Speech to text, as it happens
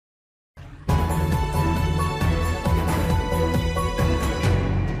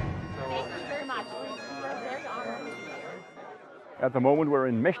At the moment we're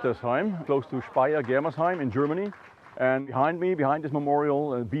in Mechtersheim, close to Germany in Germany. And behind this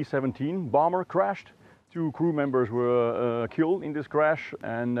memorial, a B17 bomber crashed. 2 crew members were killed in this crash,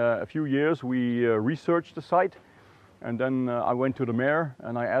 and a few years we researched the site. And then I went to the mayor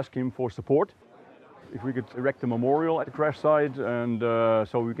and I asked him for support. If we could erect a memorial at the crash site, and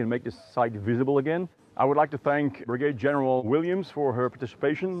so we can make this site visible again. I would like to thank Brigadier General Williams for her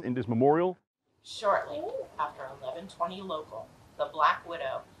participation in this memorial. Shortly after 11:20 local, the Black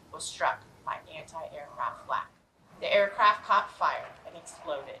Widow was struck by anti-aircraft flak. The aircraft caught fire and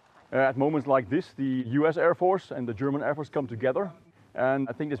exploded. At moments like this, the US Air Force and the German Air Force come together. And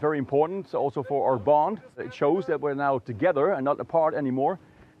I think it's very important also for our bond. It shows that we're now together and not apart anymore.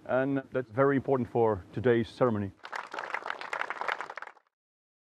 And that's very important for today's ceremony.